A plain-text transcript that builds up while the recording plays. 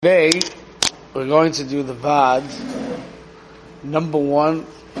Today, we're going to do the Vad, number 1,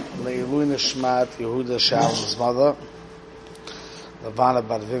 Le'ilui Nishmat Yehuda Shalom's mother, Lavana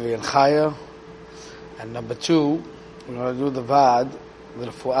Bat Vivian Chaya, and number 2, we're going to do the Vad, the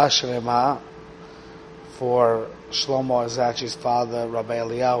Refuah Shlema, for Shlomo Azachi's father, Rabbi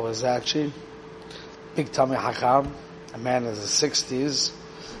Eliyahu Azachi, big Tamei Chacham, a man in his 60s,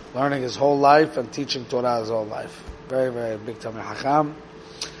 learning his whole life and teaching Torah his whole life. Very, very big Tamei Chacham.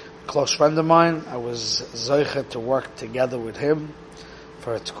 Close friend of mine. I was zoichet to work together with him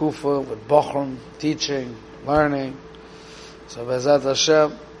for a tkufa with Bochum, teaching, learning. So Bezat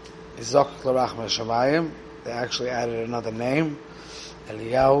Hashem, Izok L'Rachmei Shamayim. They actually added another name,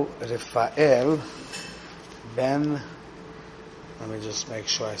 Eliyahu Rifael Ben. Let me just make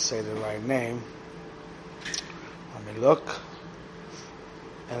sure I say the right name. Let me look.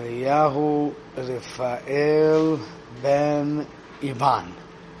 Eliyahu Rifael Ben Ivan.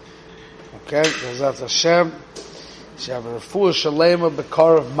 Okay, Bezat Hashem, She'have a Refuah Shlema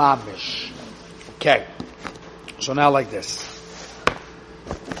B'Karav Mamish. Okay, so now like this.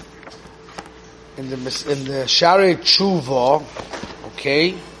 In the Sharei Tshuva,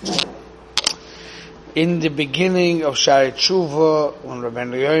 okay, in the beginning of Sharei Tshuva, when Rabbi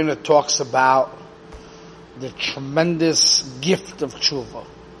Yoina talks about the tremendous gift of Tshuva,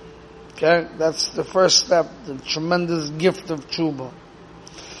 okay, that's the first step, the tremendous gift of Tshuva.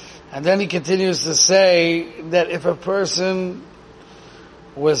 And then he continues to say that if a person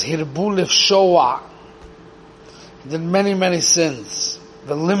was hirbulif shoah, he did many, many sins.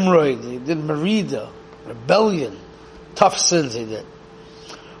 The limroid, he did merida, rebellion, tough sins he did.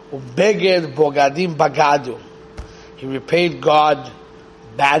 Ubeged bogadim bagadu. He repaid God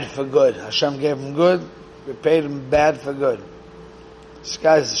bad for good. Hashem gave him good, repaid him bad for good. This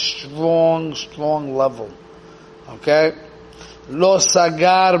guy's a strong, strong level. Okay? Lo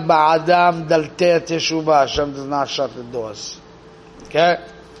sagar ba'adam daltei teshuvah. Hashem does not shut the doors. Okay?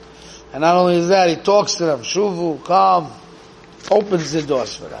 And not only is that, he talks to them. Shuvu, come. Opens the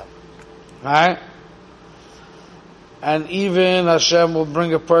doors for them. Right? And even Hashem will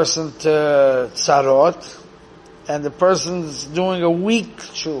bring a person to tzarot, and the person's doing a weak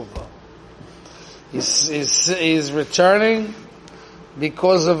tshuva. He's returning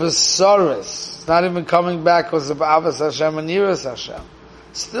because of his sorrows. It's not even coming back because of Avos Hashem and Yiras Hashem.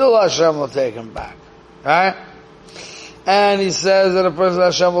 Still Hashem will take him back. Right? And he says that a person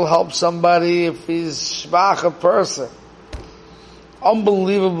Hashem will help somebody if he's shvach a person.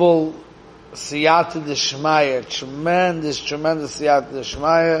 Unbelievable siyata d'shmaya. Tremendous siyata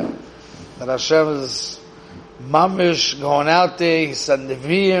d'shmaya. That Hashem is mamish going out there. He sent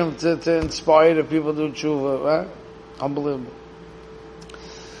Nevi'im to inspire the people to do tshuva. Right? Unbelievable.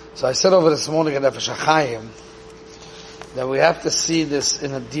 So I said over this morning at Nefesh HaChaim that we have to see this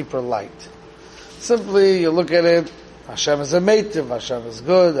in a deeper light. Simply, you look at it, Hashem is a meitiv, Hashem is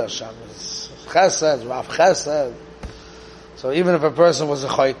good, Hashem is chesed, Rav chesed. So even if a person was a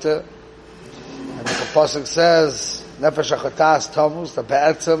choyte, and the Pasuk says, Nefesh HaChotas Tamus, the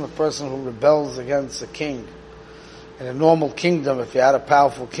be'etzem, a person who rebels against a king. In a normal kingdom, if you had a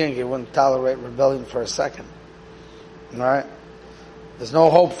powerful king, he wouldn't tolerate rebellion for a second. Right? There's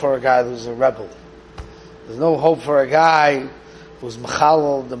no hope for a guy who's a rebel. There's no hope for a guy who's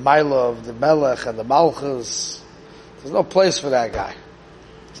mechalal, the maila of the melech and the malchus. There's no place for that guy.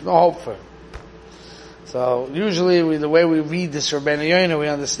 There's no hope for him. So usually the way we read this Rabbeinu Yoina, we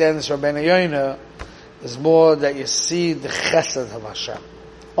understand this Rabbeinu Yoina, is more that you see the chesed of Hashem.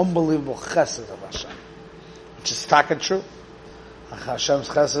 Unbelievable chesed of Hashem. Which is taka true. Hashem's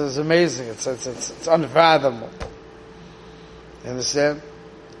chesed is amazing. It's unfathomable. You understand?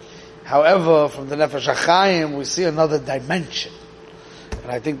 However, from the Nefesh HaChaim, we see another dimension.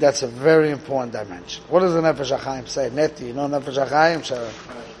 And I think that's a very important dimension. What does the Nefesh HaChaim say? Neti, you know Nefesh HaChaim?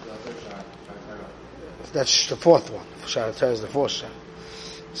 That's the fourth one. Shara Torah is the fourth shara.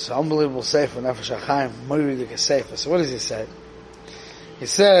 It's an unbelievable sefer, Nefesh HaChaim, Moiridik sefer. So what does he say? He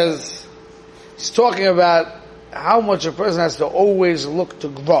says, he's talking about how much a person has to always look to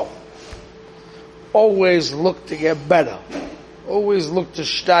grow. Always look to get better. Always look to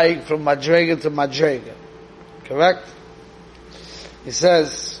steig from madrega to madrega. Correct? He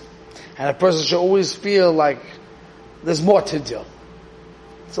says, and a person should always feel like there's more to do.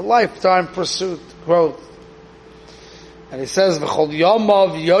 It's a lifetime pursuit, growth. And he says, V'chol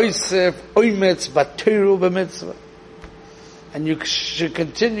yomav Yosef oimetz batiru b'mitzvah. And you should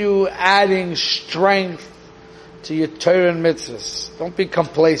continue adding strength to your Torah and mitzvahs. Don't be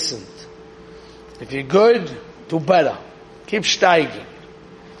complacent. If you're good, do better. Keep steiging.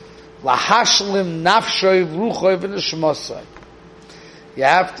 Lahashlim nafshoy v'ruchoy v'nishmosay. You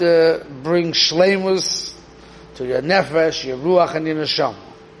have to bring shleimus to your nefesh, your ruach, and your neshama.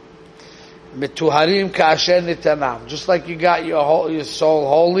 Metuharim ka'asher nitanam. Just like you got your soul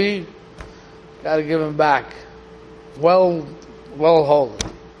holy, got to give him back. Well holy.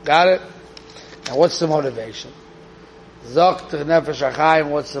 Got it? Now what's the motivation? Zok to nefesh achayim,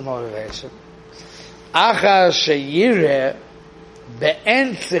 what's the motivation? Achar sheyireh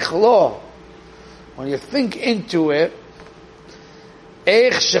be'en tzichlo. When you think into it,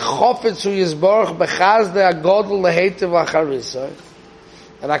 eich shechofetz hu yizborach bechazde agodol lehetev acharisoi.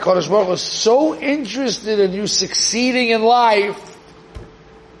 And HaKadosh Baruch Hu is so interested in you succeeding in life,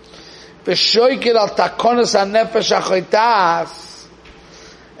 b'shoiker al takonos hanefesh achoitas,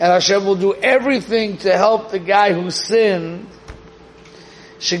 and Hashem will do everything to help the guy who sinned.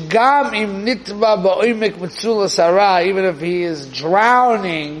 Shegam im nitva ba'oimek mitzulas hara, even if he is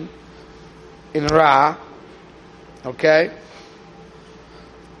drowning in Ra, okay?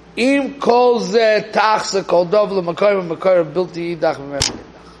 Im kol ze tachse kol dov l'makoyim l'makoyim bilti yidach v'mem yidach.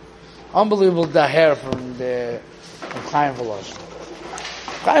 Unbelievable daher from Chaim Volozhin.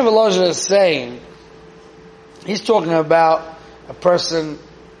 Chaim Volozhin is saying, he's talking about a person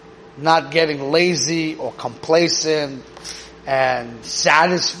not getting lazy or complacent and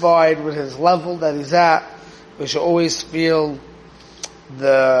satisfied with his level that he's at. We should always feel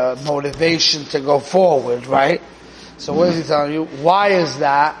the motivation to go forward, right? So what is he telling you? Why is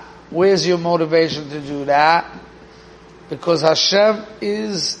that? Where's your motivation to do that? Because Hashem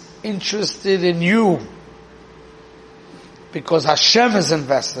is interested in you. Because Hashem is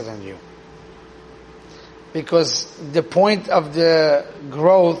invested in you. Because the point of the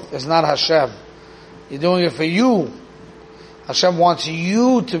growth is not Hashem. You're doing it for you. Hashem wants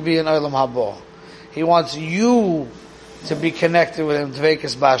you to be an Olam Haba. He wants you to be connected with Him.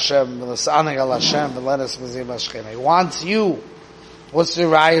 Dveikus b'Hashem, v'las'anig al Hashem, v'lenes v'zim Hashem. He wants you. What's the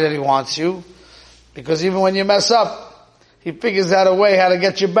raya that He wants you? Because even when you mess up, He figures out a way how to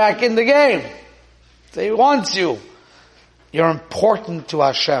get you back in the game. So He wants you. You're important to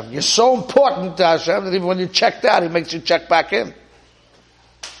Hashem. You're so important to Hashem that even when you checked out, He makes you check back in.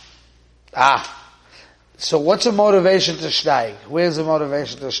 So what's the motivation to steig? Where's the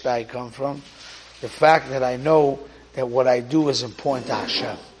motivation to steig come from? The fact that I know that what I do is important to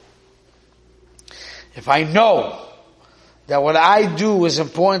Hashem. If I know that what I do is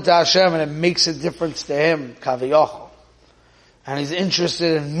important to Hashem and it makes a difference to Him, kaviyachol, and He's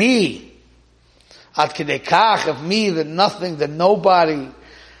interested in me, ad kedei kach, of me, the nothing, the nobody,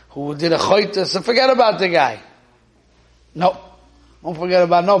 who did a choitas, so forget about the guy. No, don't forget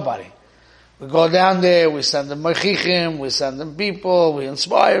about nobody. We go down there, we send him mechichim, we send him people, we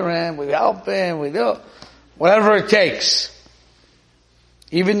inspire him, we help him, we do whatever it takes.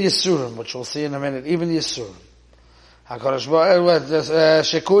 Even Yisurim, which we'll see in a minute, even Yisurim. HaKadosh Baruch Hu,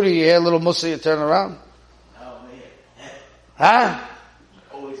 Shekuri, you hear a little musa, you turn around? No, man. Huh?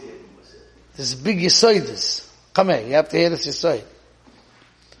 Always hear musa. This is big Yisoidus. Come here, you have to hear this Yisoid.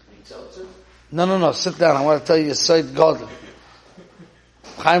 No, sit down, I want to tell you Yisoid Godel.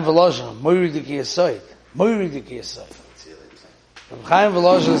 Chaim Volozhin, Moiridik Yisoid. Moiridik Yisoid. Chaim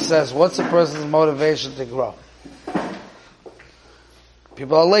Volozhin says, what's a person's motivation to grow?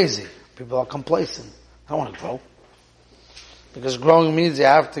 People are lazy. People are complacent. I don't want to grow. Because growing means you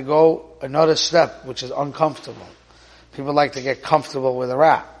have to go another step, which is uncomfortable. People like to get comfortable where they're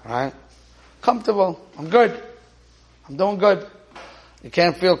at, right? Comfortable. I'm good. I'm doing good. You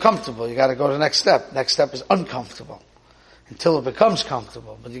can't feel comfortable. You gotta go to the next step. Next step is uncomfortable. Until it becomes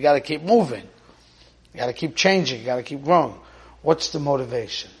comfortable. But you gotta keep moving. You gotta keep changing. You gotta keep growing. What's the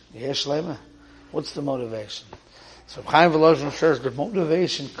motivation? You hear Shleima? What's the motivation? So Chaim Volozhin says the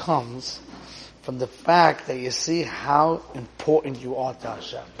motivation comes from the fact that you see how important you are to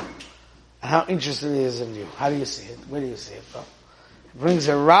Hashem. And how interested He is in you. How do you see it? Where do you see it from? It brings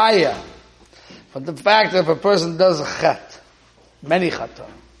a raya from the fact that if a person does a chet, many chatam,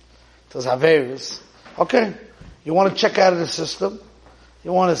 does haveris, okay, you want to check out of the system,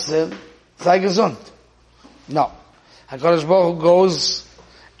 you want to sin, sei gesund. No. HaKadosh Baruch Hu goes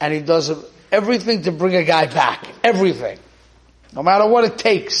and He does everything to bring a guy back. Everything. No matter what it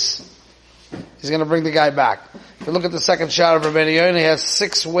takes. He's going to bring the guy back. If you look at the second shot of Rabbeinu Yonah, he has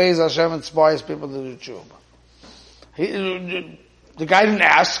 6 ways Hashem inspires people to do tshuva. The guy didn't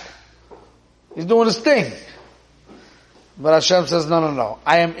ask. He's doing his thing. But Hashem says, no.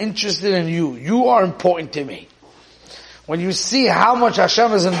 I am interested in you. You are important to me. When you see how much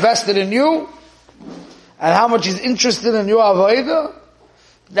Hashem is invested in you, and how much He's interested in your avodah,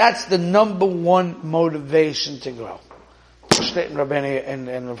 that's the number one motivation to grow. In Rabbeinu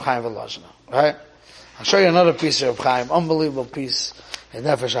and Chaim Volozhin, right? I'll show you another piece of Chaim, unbelievable piece And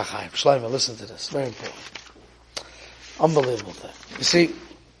Nefesh HaChaim. Shlomo, listen to this. Very important. Unbelievable thing. You see,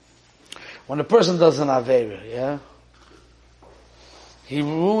 when a person does an Aveira, yeah, he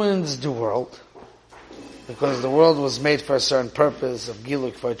ruins the world, because the world was made for a certain purpose of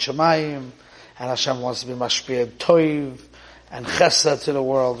Giluk for Shemayim, and Hashem wants to be Mashpia Toiv, and Chesed to the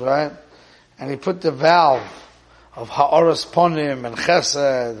world, right? And he put the valve of Ha'oras Ponim, and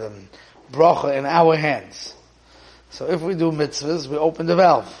Chesed, and Bracha in our hands. So if we do mitzvahs, we open the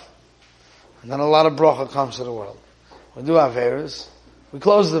valve. And then a lot of bracha comes to the world. We do Averas, we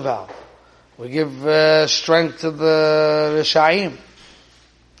close the valve. We give strength to the Rishayim.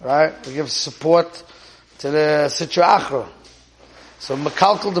 Right? We give support to the Sitra Achra. So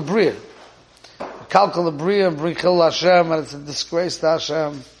Mekalkel the Bria. Mekalkel the Bria and bring Chil Hashem, and it's a disgrace to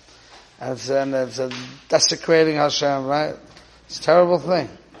Hashem. And it's a desecrating Hashem, right? It's a terrible thing.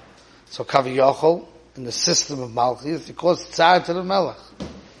 So Kaviyachol, in the system of Malchus, he calls Tsar to the Melech.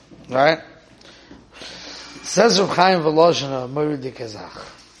 Right? Says Reb Chaim Volozhiner, Moiridik Ezach.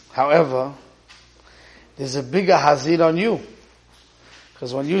 However, there's a bigger hazir on you.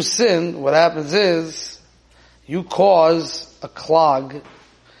 Because when you sin, what happens is, you cause a clog,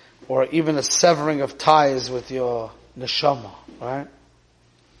 or even a severing of ties with your neshama, right?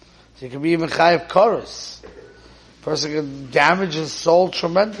 So you can be even chayav koros. Person can damage his soul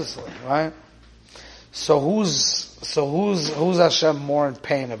tremendously, right? So who's Hashem more in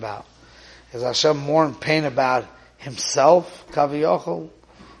pain about? Is Hashem more in pain about himself, Kaviyachol,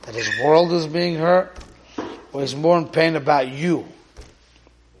 that his world is being hurt? Or is more in pain about you?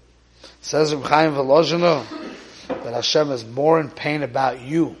 Says Reb Chaim Volozhiner that Hashem is more in pain about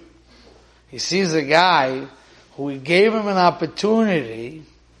you. He sees a guy who he gave him an opportunity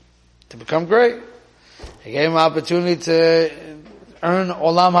to become great. He gave him an opportunity to earn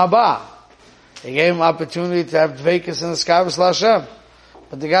Olam Haba. He gave him an opportunity to have Dveikus in the sky with Hashem.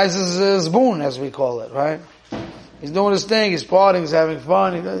 But the guy's a zbun, as we call it, right? He's doing his thing, he's partying, he's having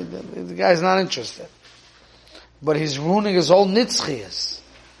fun, the guy's not interested. But he's ruining his whole nitzchias.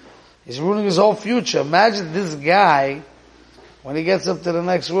 He's ruining his whole future. Imagine this guy, when he gets up to the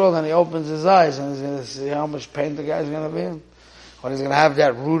next world and he opens his eyes and he's going to see how much pain the guy's going to be in. When he's going to have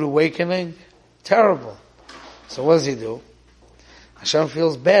that rude awakening. Terrible. So what does he do? Hashem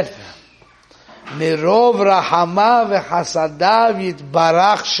feels bad for him. Mirov rahama v'chasadav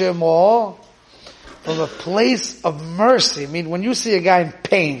yitbarach shemo. From a place of mercy. I mean, when you see a guy in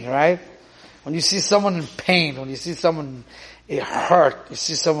pain, right? When you see someone in pain, when you see someone hurt, you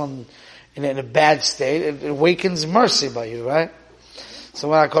see someone in a bad state, it awakens mercy by you, right? So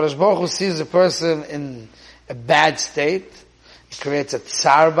when HaKadosh Baruch Hu sees a person in a bad state, it creates a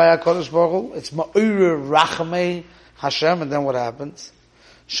tsar by HaKadosh Baruch Hu. It's ma'urir rachamei Hashem, and then what happens?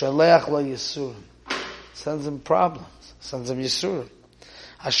 Shaleach lo yisurim. Sends him problems. Sends him yisurim.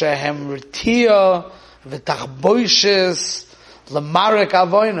 Hashem ritia v'tachboishes l'marek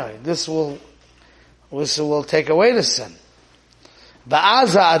avoinoi. This will take away the sin.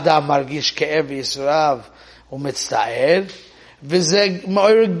 ואז האדם מרגיש כאב ויסוריו ומצטער, וזה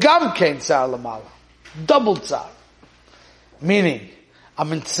מאיר גם כן צער למעלה. Double צער. Meaning,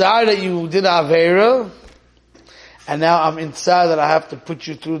 I'm in tsar that you did Aveira, and now I'm in tsar that I have to put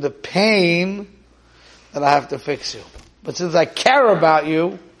you through the pain that I have to fix you. But since I care about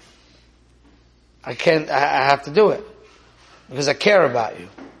you, I have to do it. Because I care about you.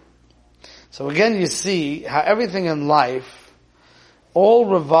 So again, you see how everything in life all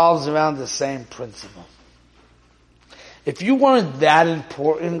revolves around the same principle. If you weren't that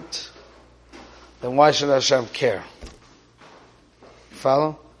important, then why should Hashem care? You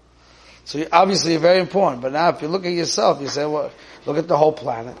follow? So you're very important. But now if you look at yourself, you say, well, look at the whole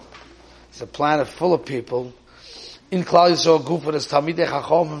planet. It's a planet full of people. In Klal Yisrael Gufa, there's Talmidei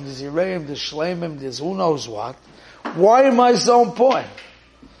Chachomim, there's Yireim, there's Shleimim, there's who knows what. Why am I so important?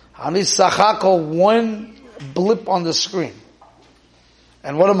 Ani Sachako, one blip on the screen.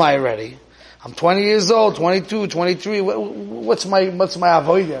 And what am I already? I'm 20 years old, 22, 23. What's my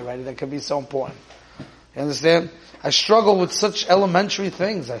avodah already that can be so important? You understand? I struggle with such elementary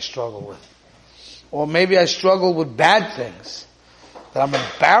things I struggle with. Or maybe I struggle with bad things that I'm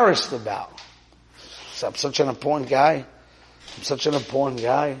embarrassed about. So I'm such an important guy.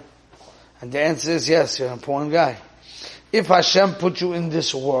 And the answer is yes, you're an important guy. If Hashem put you in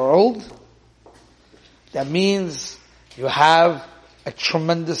this world, that means you have a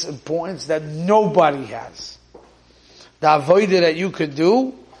tremendous importance that nobody has. The avodah that you could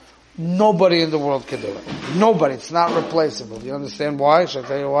do, nobody in the world can do it. Nobody. It's not replaceable. Do you understand why? Shall I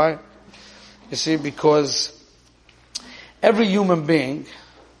tell you why? You see, because every human being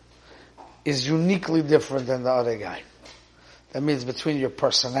is uniquely different than the other guy. That means between your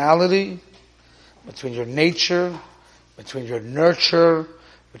personality, between your nature, between your nurture,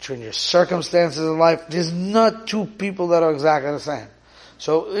 between your circumstances in life. There's not two people that are exactly the same.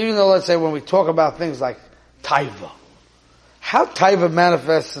 So even though, let's say, when we talk about things like taiva, how taiva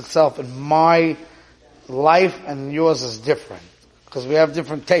manifests itself in my life and yours is different. Because we have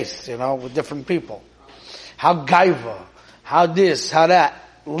different tastes, with different people. How gaiva, how this, how that,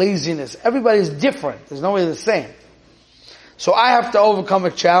 laziness. Everybody's different. There's nobody the same. So I have to overcome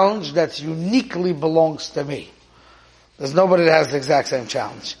a challenge that uniquely belongs to me. There's nobody that has the exact same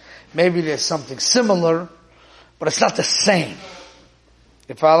challenge. Maybe there's something similar, but it's not the same.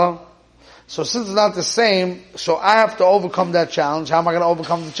 You follow? So since it's not the same, so I have to overcome that challenge. How am I going to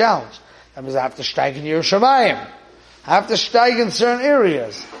overcome the challenge? That means I have to steig in Yerushalayim. I have to steig in certain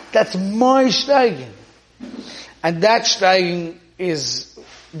areas. That's my steiging. And that steiging is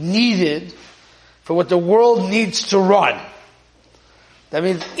needed for what the world needs to run. That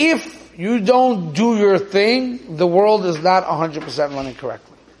means if you don't do your thing, the world is not 100% running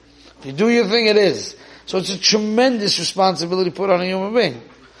correctly. If you do your thing, it is. So it's a tremendous responsibility put on a human being.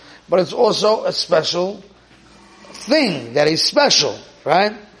 But it's also a special thing that is special,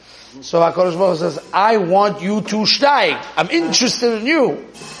 right? So HaKadosh Baruch Hu says, I want you to steig. I'm interested in you.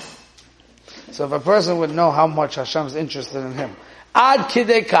 So if a person would know how much Hashem is interested in him, ad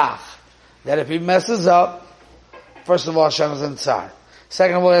kidei kach, that if he messes up, first of all, Hashem is in tzar.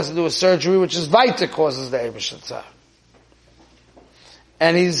 Second of all, he has to do a surgery, which is vita causes the Eibush tzar.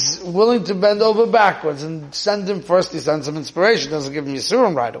 And he's willing to bend over backwards and send him first. He sends him inspiration. Doesn't give him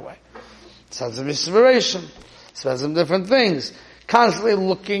Yisurim right away. Sends him inspiration. Sends him different things. Constantly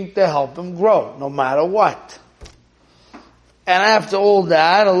looking to help him grow, no matter what. And after all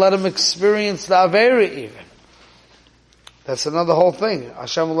that, I'll let him experience the Avera even. That's another whole thing.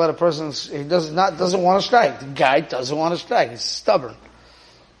 Hashem will let a person, he doesn't want to strike. The guy doesn't want to strike. He's stubborn.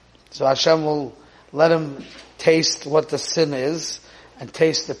 So Hashem will let him taste what the sin is and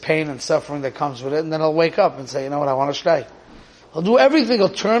taste the pain and suffering that comes with it, and then he'll wake up and say, you know what, I want to strike. He'll do everything. He'll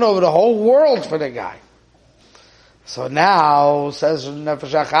turn over the whole world for the guy. So now, says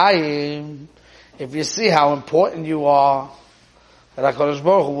Nefesh HaChaim, if you see how important you are, that HaKadosh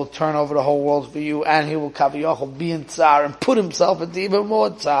Baruch Hu will turn over the whole world for you, and He will kaviyachol be in tzar and put Himself into even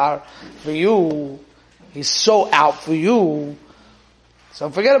more tzar for you. He's so out for you. So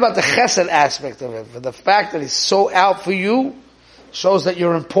forget about the chesed aspect of it. For the fact that He's so out for you shows that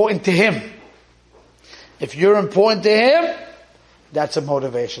you're important to Him. If you're important to Him, that's a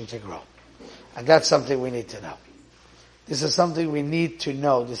motivation to grow. And that's something we need to know. This is something we need to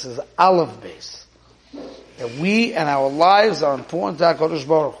know. This is Aleph base. That we and our lives are important to HaKadosh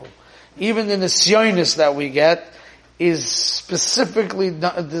Baruch Hu. Even the nisyonis that we get is specifically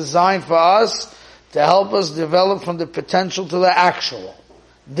designed for us to help us develop from the potential to the actual.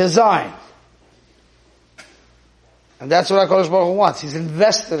 Design. And that's what HaKadosh Baruch Hu wants. He's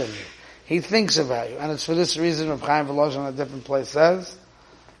invested in you. He thinks about you. And it's for this reason Rav Chaim Volozhin in a different place says,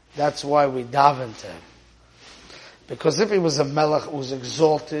 that's why we daven to him. Because if he was a melech who was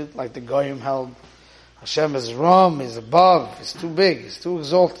exalted, like the Goyim held, Hashem is Ram, He's above, He's too big, He's too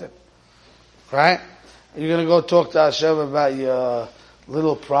exalted. Right? You're going to go talk to Hashem about your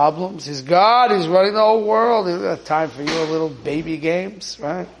little problems. He's God, He's running the whole world. He's got time for your little baby games,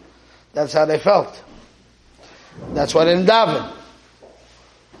 right? That's how they felt. That's why they didn't daven.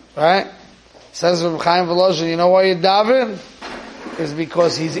 Right? Says Reb Chaim Volozhin, you know why you daven? It's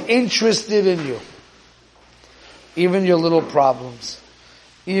because He's interested in you. Even your little problems.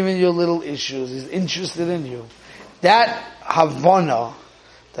 Even your little issues. He's interested in you. That Havana,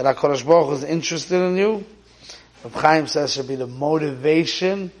 that HaKadosh Baruch Hu is interested in you, Reb Chaim says should be the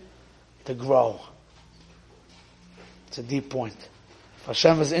motivation to grow. It's a deep point. If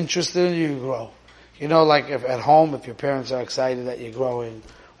Hashem is interested in you, you grow. You know, like if at home, if your parents are excited that you're growing,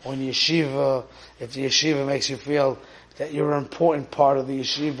 or in yeshiva, if the yeshiva makes you feel that you're an important part of the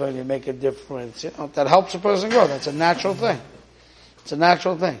yeshiva and you make a difference, that helps a person grow. That's a natural thing. It's a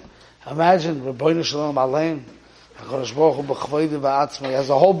natural thing. Imagine, Rabbeinu Shalom Alein, HaKadosh Baruch Hu b'chvoide ba'atzma, he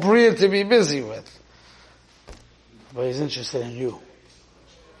has a whole bria to be busy with. But He's interested in you.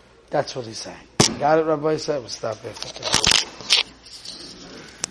 That's what He's saying. Got it, Rabbi said? We'll stop there.